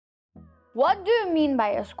What do you mean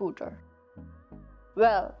by a scooter?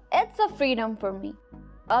 Well, it's a freedom for me.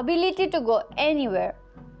 Ability to go anywhere.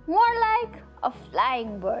 More like a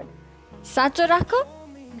flying bird. साँचो राख,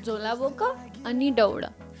 झोला बोक, अनि दौड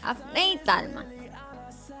आफ्नै तालमा.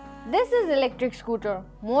 This is electric scooter.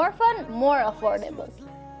 More fun, more affordable.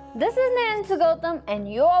 This is Nehenshu Gautam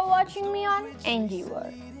and you are watching me on NG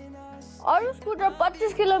World. अरू scooter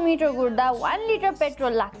 25 kilometre गुड्दा 1 litre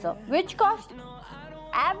petrol लाग्छ, which cost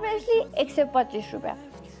averagely 125 रुपैयाँ.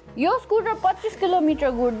 यो स्कुटर 25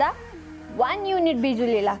 किलोमिटर गुड्दा 1 युनिट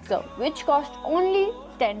बिजुली लाग्छ, which cost only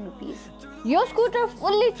 10 rupees. यो scooter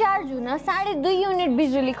fully charge हुन 2.5 unit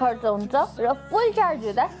बिजुली खर्च हुन्छ र फुल चार्ज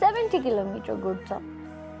हुँदा 70 किलोमिटर गुड्छ.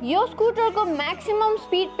 यो स्कुटरको म्याक्सिमम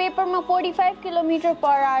स्पिड पेपरमा 45 किलोमिटर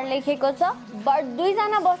पर आवर लेखेको छ, बट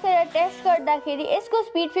दुईजना बसेर टेस्ट गर्दाखेरि यसको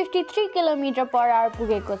स्पिड 53 किलोमिटर पर आवर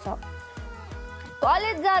पुगेको छ.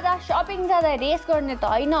 कलेज जाँदा, शपिङ जाँदा रेस गर्ने त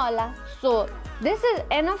हैन होला. So this is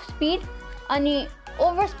enough speed अनि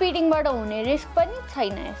ओभर स्पिडिङबाट हुने रिस्क पनि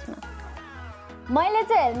छैन यसमा. मैले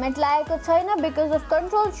चाहिँ हेलमेट लगाएको छैन because of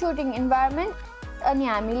control shooting environment अनि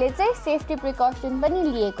हामीले चाहिँ सेफ्टी प्रिकसन पनि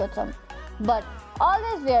लिएको छौँ. But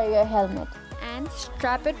always wear your helmet and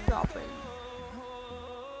strap it properly.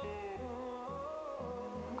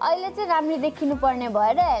 अहिले चाहिँ राम्रो देखिनु पर्ने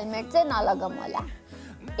भएर हेलमेट चाहिँ नलगाऊँ होला.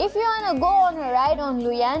 If you want to go on a ride on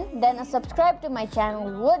Luyuan, then a subscribe to my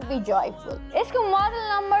channel would be joyful. यसको मोडल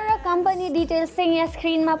नम्बर र कम्पनी डिटेल्स चाहिँ यहाँ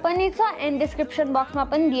स्क्रिनमा पनि छ एन्ड डिस्क्रिप्सन बक्समा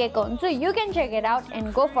पनि दिएको हुन्छ. You can check it out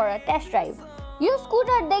and go for a test drive. यो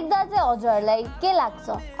स्कुटर देख्दा चाहिँ हजुरहरूलाई के लाग्छ?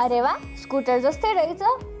 अरे वाह, स्कुटर जस्तै रहेछ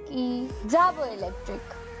कि जाबो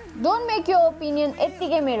electric? Don't make your opinion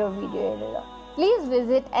यत्तिकै मेरो भिडियो हेरेर. Please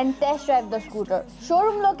visit and test drive the scooter.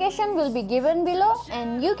 Showroom location will be given below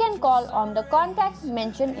and you can call on the contacts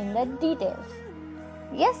mentioned in the details.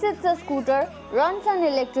 Yes, it's a scooter, runs on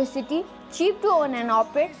electricity, cheap to own and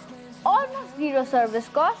operate, almost zero service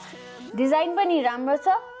cost, design पनि राम्रो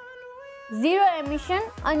छ, zero emission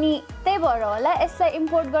अनि त्यही भएर होला यसलाई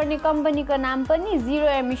import गर्ने कम्पनीको नाम पनि zero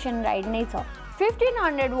emission ride नै छ.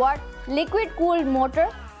 1500 watt liquid cooled motor,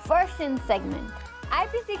 first in segment.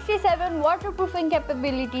 IP67 waterproofing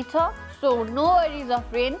capability छ, so no worries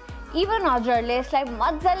of rain. Even हजुरले यसलाई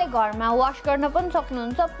मजाले घरमा वाश गर्न पनि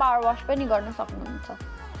सक्नुहुन्छ, पावर वाश पनि गर्न सक्नुहुन्छ.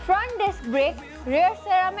 Front disc brake, rear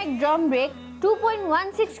ceramic drum brake,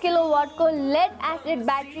 2.16 kilowatt को lead acid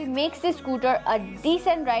battery makes this scooter a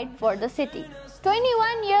decent ride for the city.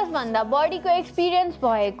 21 years भन्दा बढीको एक्सपिरियन्स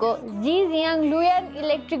भएको JihongHu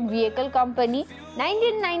इलेक्ट्रिक भेहिकल कम्पनी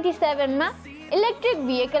 1997 मा इलेक्ट्रिक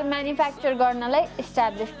भेहिकल म्यानुफ्याक्चर गर्नलाई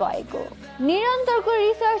establish भएको. निरन्तरको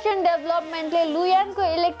research and डेभलपमेन्टले लुयानको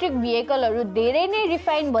electric भेहिकलहरू धेरै नै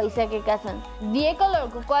refine भइसकेका छन्.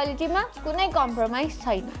 भेहिकलहरूको क्वालिटीमा कुनै कम्प्रोमाइज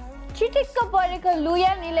छैन. चिटिक्क परेको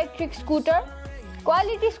लुयान इलेक्ट्रिक स्कुटर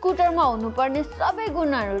क्वालिटी स्कुटरमा हुनुपर्ने सबै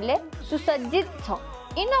गुणहरूले सुसज्जित छ.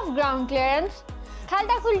 इनफ ग्राउन्ड क्लियरेन्स,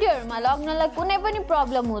 खाल्टाखुल्टीहरूमा लग्नलाई कुनै पनि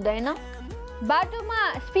प्रब्लम हुँदैन. बाटोमा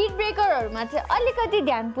स्पिड ब्रेकरहरूमा चाहिँ अलिकति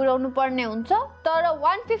ध्यान पुर्याउनु पर्ने हुन्छ, तर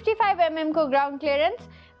 155 mm को ग्राउन्ड क्लियरेन्स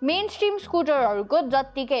मेन स्ट्रिम स्कुटरहरूको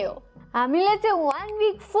जत्तिकै हो. हामीले चाहिँ 1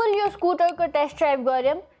 विक फुल यो स्कुटरको टेस्ट ड्राइभ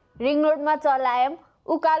गऱ्यौँ. रिङ रोडमा चलायौँ,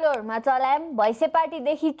 उकालोहरूमा चलायौँ,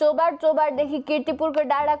 भैँसेपाटीदेखि चोबारदेखि कीर्तिपुरको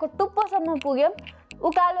डाँडाको टुप्पोसम्म पुग्यौँ.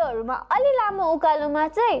 उकालोहरूमा अलि लामो उकालोमा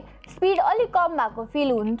चाहिँ स्पिड अलि कम भएको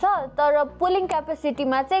फिल हुन्छ, तर पुलिङ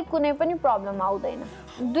क्यापेसिटीमा चाहिँ कुनै पनि प्रब्लम आउँदैन.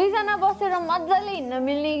 दुईजना बसेर मजाले हिँड्न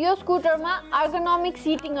मिल्ने यो स्कुटरमा अर्गोनोमिक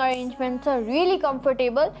सिटिङ अरेन्जमेन्ट छ, really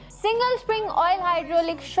comfortable. Single spring oil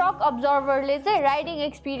hydraulic सक अब्जर्भरले चाहिँ राइडिङ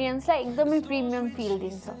एक्सपिरियन्सलाई एकदमै प्रिमियम फिल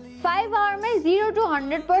दिन्छ. 5 आवरमै 0 to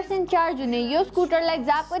 100% चार्ज हुने यो स्कुटरलाई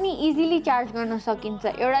जहाँ पनि इजिली चार्ज गर्न सकिन्छ.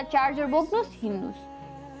 एउटा चार्जर बोक्नुहोस्, हिँड्नुहोस्.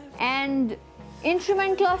 एन्ड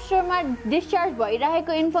इन्स्ट्रुमेन्ट क्लस्टरमा डिस्चार्ज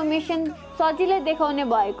भइरहेको इन्फर्मेसन सजिलै देखाउने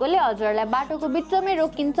भएकोले हजुरलाई बाटोको बिचमै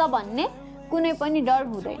रोकिन्छ भन्ने कुनै पनि डर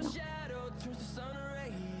हुँदैन.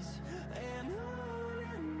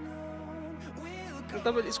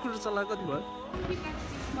 तपाईले स्कुटर चलाएको कति भयो?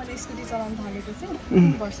 मैले स्कुटी चलाउन थालेको चाहिँ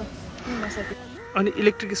 3 वर्ष भयो. अनि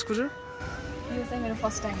इलेक्ट्रिक स्कुटर यो चाहिँ मेरो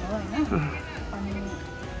फर्स्ट टाइम हो हैन. अनि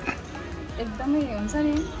एकदमै हुन्छ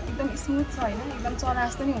नि, एकदम स्मुथ छ हैन, एकदम चला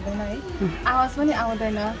जस्तो नि हुँदैन है, आवाज पनि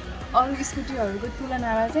आउँदैन. अरू स्कुटीहरूको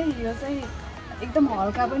तुलनामा चाहिँ यो चाहिँ एकदम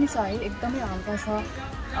हल्का पनि छ है, एकदमै हल्का छ.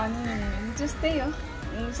 अनि जस्तै हो,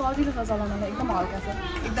 सजिलो छ चलाउनमा, एकदम हल्का छ,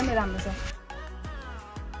 एकदमै राम्रो छ.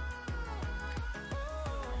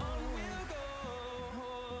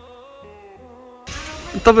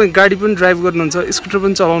 तपाईँ गाडी पनि ड्राइभ गर्नुहुन्छ, स्कुटर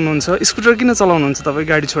पनि चलाउनुहुन्छ. स्कुटर किन चलाउनुहुन्छ तपाईँ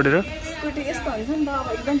गाडी छोडेर? स्कुटी यस्तो हुन्छ नि त,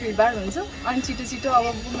 अब एकदम भिडभाड हुन्छ अनि छिटो अब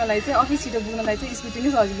पुग्नलाई चाहिँ, अफिस छिटो पुग्नलाई चाहिँ स्कुटी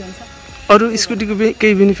नै सजिलो हुन्छ. अरू स्कुटीको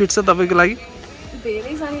केही बेनिफिट छ तपाईँको लागि?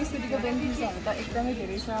 धेरै छ नि स्कुटीको बेनिफिट्सहरू त एकदमै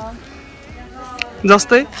धेरै छ।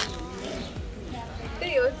 जस्तै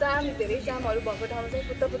त्यही हो, जाम धेरै जामहरू भएको ठाउँमा चाहिँ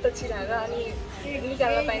पुत्त छिराएर अनि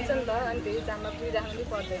निकाल्न पाइन्छ नि त, अनि धेरै जाममा पुगिराख्नु पनि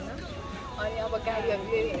पर्दैन। अनि अब गाडीहरू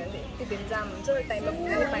लिएर हिँड्यो भने यति धेरै जाम हुन्छ, टाइममा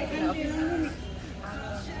पुग्नै पाइँदैन अफिस।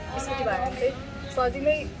 स्कुटी भयो भने चाहिँ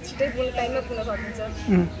सजिलै छिटै पुग्ने टाइममा पुग्न सकिन्छ।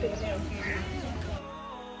 त्यही नै हो।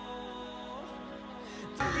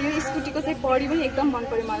 यो स्कुटीको चाहिँ बडी पनि एकदम मन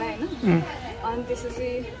पर्यो मलाई होइन। अनि त्यसपछि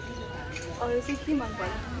अरू चाहिँ के मन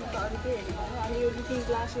पर्यो अरू के हेर्नु पर्यो। अनि यो लुकिङ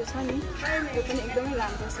ग्लास यो छ नि यो पनि एकदमै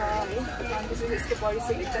राम्रो छ है। अनि त्यसपछि यसको बडी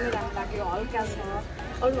चाहिँ एकदमै राम्रो लाग्यो, हल्का छ,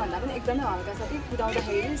 अरूभन्दा पनि एकदमै हल्का छ कि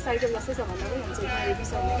कुदाउँदाखेरि साइकल जस्तै छ भन्दा पनि हुन्छ, हेभी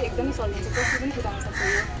छ भने एकदमै सजिलो छ, जसले पनि कुदाउन सक्छ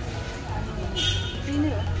यो। त्यही नै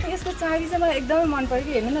हो। यसको चाबी चाहिँ मलाई एकदमै मन पर्यो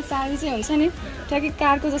कि हेर्नु न, चाबी चाहिँ हुन्छ नि ठ्याक्कै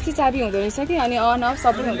कारको जस्तै चाबी हुँदो रहेछ कि, अनि अन अफ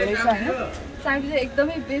सबै हुँदो रहेछ होइन। चाबी चाहिँ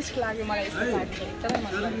एकदमै बेस्ट लाग्यो मलाई, यसको चाबी चाहिँ एकदमै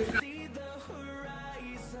मन पर्यो।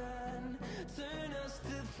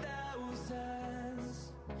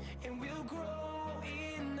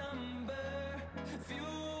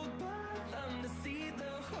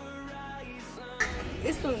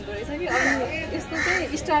 यस्तो हुँदो रहेछ कि अनि यसको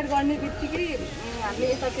चाहिँ स्टार्ट गर्ने बित्तिकै हामीले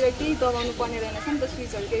यतातिर केही दबाउनु पर्ने रहेनछ नि त,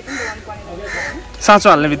 स्विचहरू केही पनि दबाउनु पर्ने रहेछ होइन। साँचो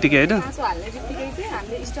हाल्ने बित्तिकै होइन, साँचो हाल्ने बित्तिकै चाहिँ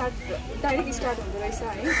हामीले डाइरेक्ट स्टार्ट हुँदो रहेछ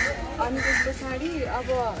है। अनि त्यस पछाडि अब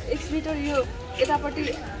एक्सिलेटर यो यतापट्टि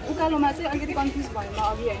उकालोमा चाहिँ अलिकति कन्फ्युज भयो म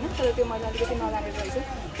अघि होइन, तर त्यो मैले अलिकति नजानेको रहेछ।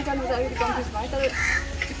 उकालोमा चाहिँ अलिकति कन्फ्युज भयो, तर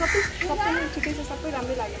सबै ठिकै छ, सबै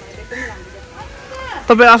राम्रै लाग्यो मलाई, एकदमै राम्रो छ।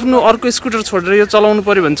 तपाईँ आफ्नो अर्को स्कुटर छोडेर यो चलाउनु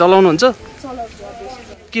पर्यो भने चलाउनुहुन्छ?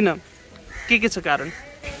 किन, के छ कारण?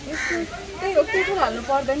 त्यही हो, पेट्रोल हाल्नु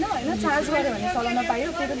पर्दैन होइन, चार्ज गऱ्यो भने चलाउन पायो,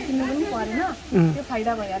 पेट्रोल किन्नु पनि परेन, त्यो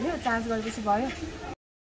फाइदा भइहाल्यो, चार्ज गरेपछि भयो।